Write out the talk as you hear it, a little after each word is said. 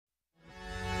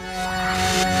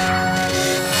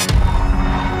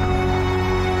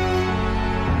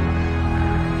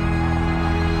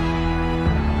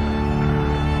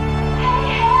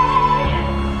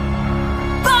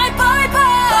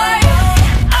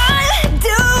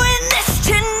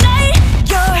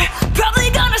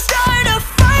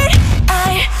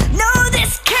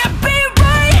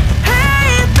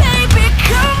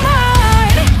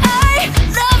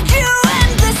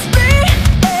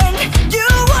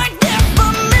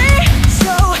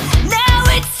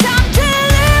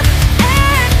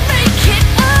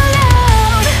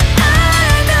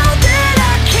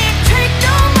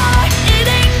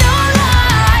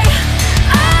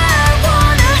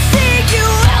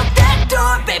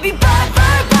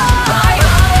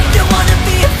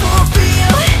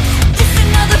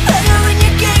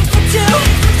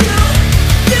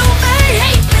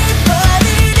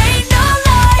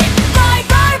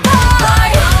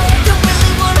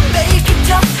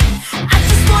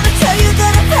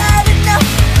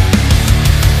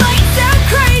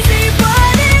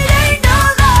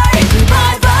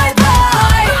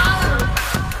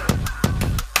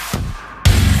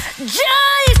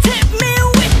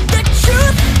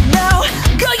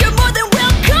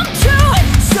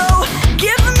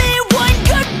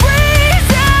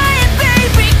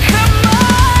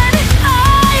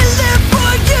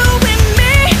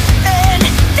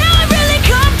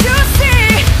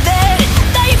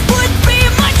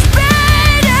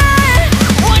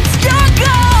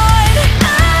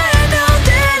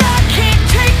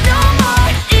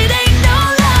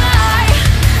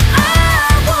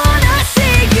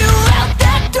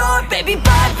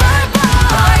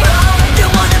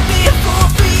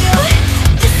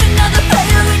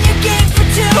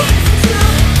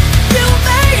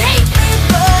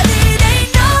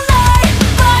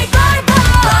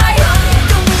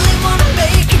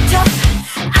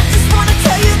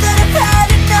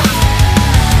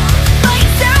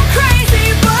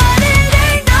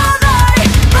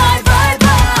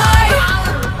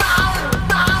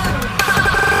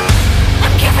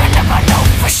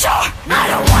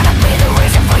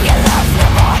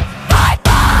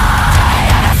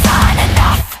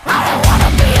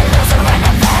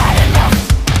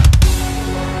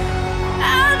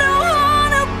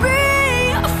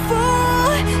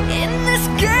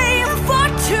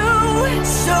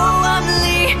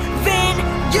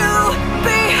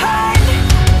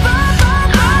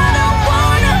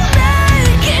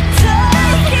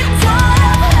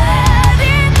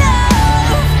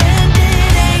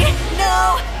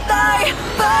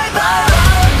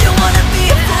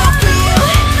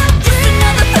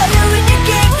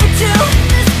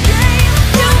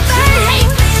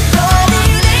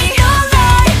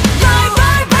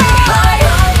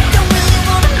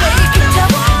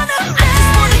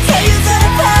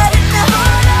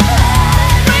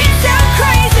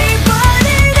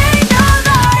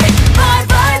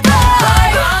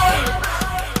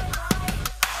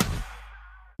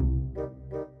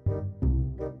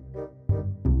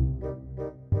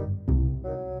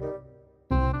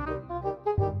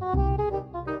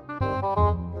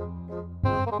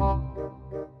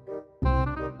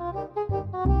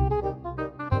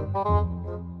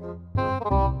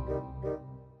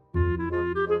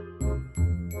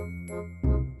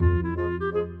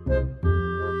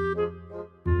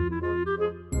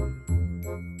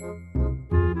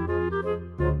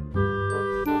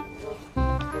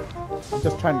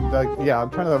Just trying to, like, yeah,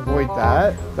 I'm trying to avoid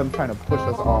that. Them trying to push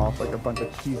us off like a bunch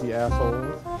of cheesy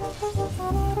assholes.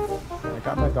 I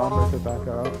got my Dawn Breaker back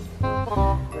up.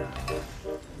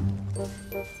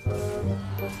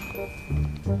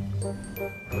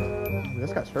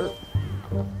 This guy's hurt.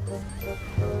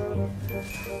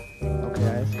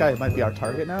 Okay, this guy might be our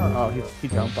target now. Oh, he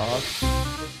jumped off.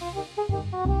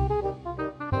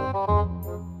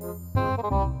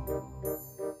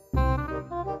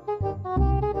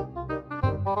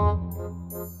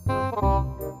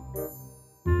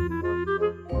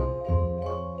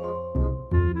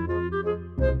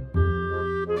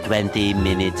 20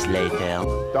 minutes later.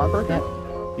 Dawnbreaker,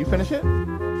 you finish it?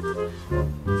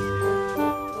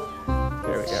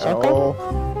 There we go.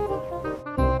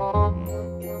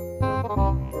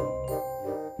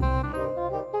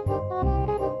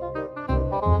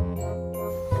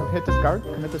 Come hit this guard.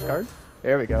 Come hit this guard.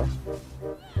 There we go.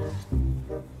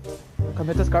 Come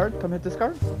hit this guard. Come hit this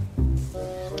guard.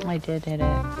 I did hit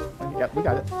it. Yep, we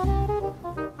got it.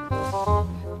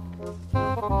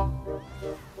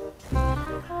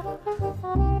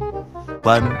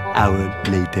 One hour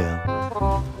later.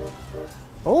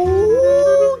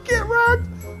 Oh, get wrecked!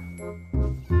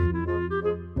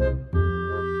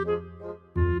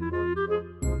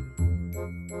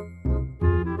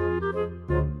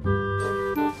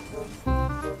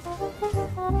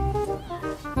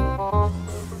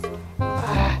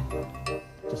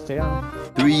 Just stay on.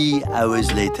 3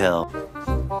 hours later.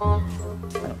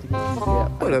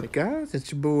 What up, guys?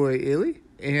 It's your boy Illy,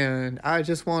 and I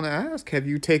just want to ask, have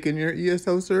you taken your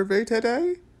ESO survey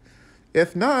today?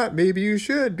 If not, maybe you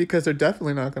should, because they're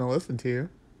definitely not going to listen to you.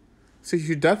 So you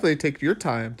should definitely take your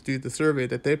time to do the survey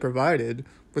that they provided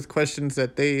with questions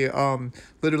that they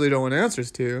literally don't want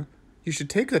answers to. You should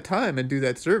take the time and do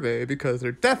that survey, because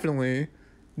they're definitely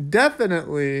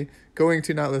going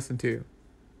to not listen to you.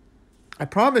 I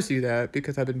promise you that,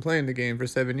 because I've been playing the game for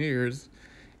 7 years.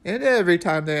 And every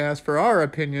time they ask for our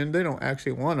opinion, they don't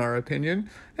actually want our opinion,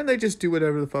 and they just do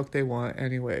whatever the fuck they want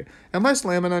anyway. Am I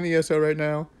slamming on ESO right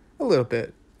now? A little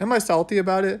bit. Am I salty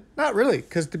about it? Not really,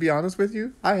 because to be honest with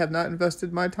you, I have not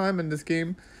invested my time in this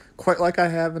game quite like I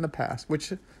have in the past,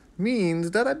 which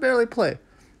means that I barely play.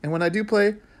 And when I do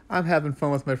play, I'm having fun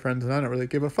with my friends, and I don't really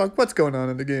give a fuck what's going on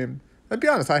in the game. I'll be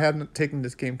honest, I haven't taken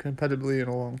this game competitively in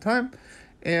a long time,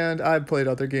 and I've played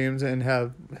other games and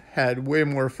have had way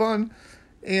more fun.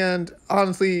 And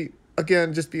honestly,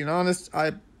 again, just being honest,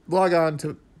 I log on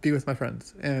to be with my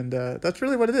friends. And that's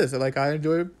really what it is. Like, I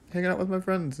enjoy hanging out with my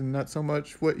friends and not so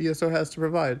much what ESO has to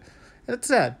provide. And it's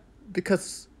sad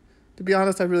because, to be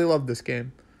honest, I really love this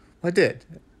game. I did.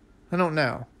 I don't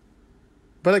now.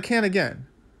 But I can again.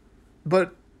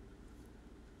 But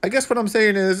I guess what I'm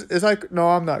saying is no,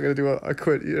 I'm not going to do a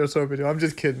quit ESO video. I'm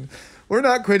just kidding. We're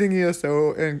not quitting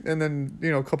ESO and then, you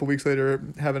know, a couple weeks later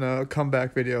having a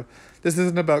comeback video. This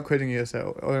isn't about quitting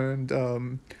ESO.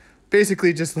 And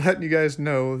basically just letting you guys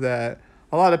know that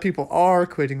a lot of people are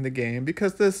quitting the game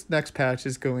because this next patch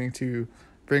is going to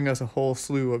bring us a whole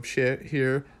slew of shit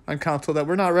here on console that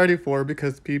we're not ready for,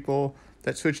 because people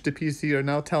that switch to PC are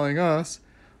now telling us,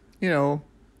 you know,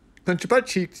 clench your butt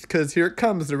cheeks because here it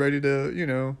comes. They're ready to, you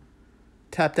know,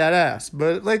 tap that ass.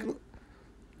 But, like,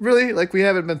 really, like, we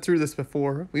haven't been through this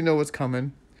before. We know what's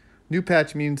coming. New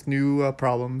patch means new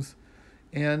problems.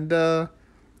 And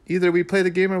either we play the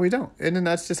game or we don't. And then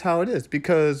that's just how it is.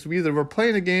 Because we're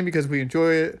playing the game because we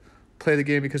enjoy it, play the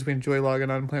game because we enjoy logging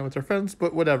on and playing with our friends.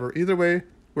 But whatever. Either way,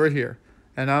 we're here.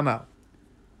 And I'm out.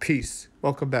 Peace.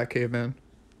 Welcome back, caveman.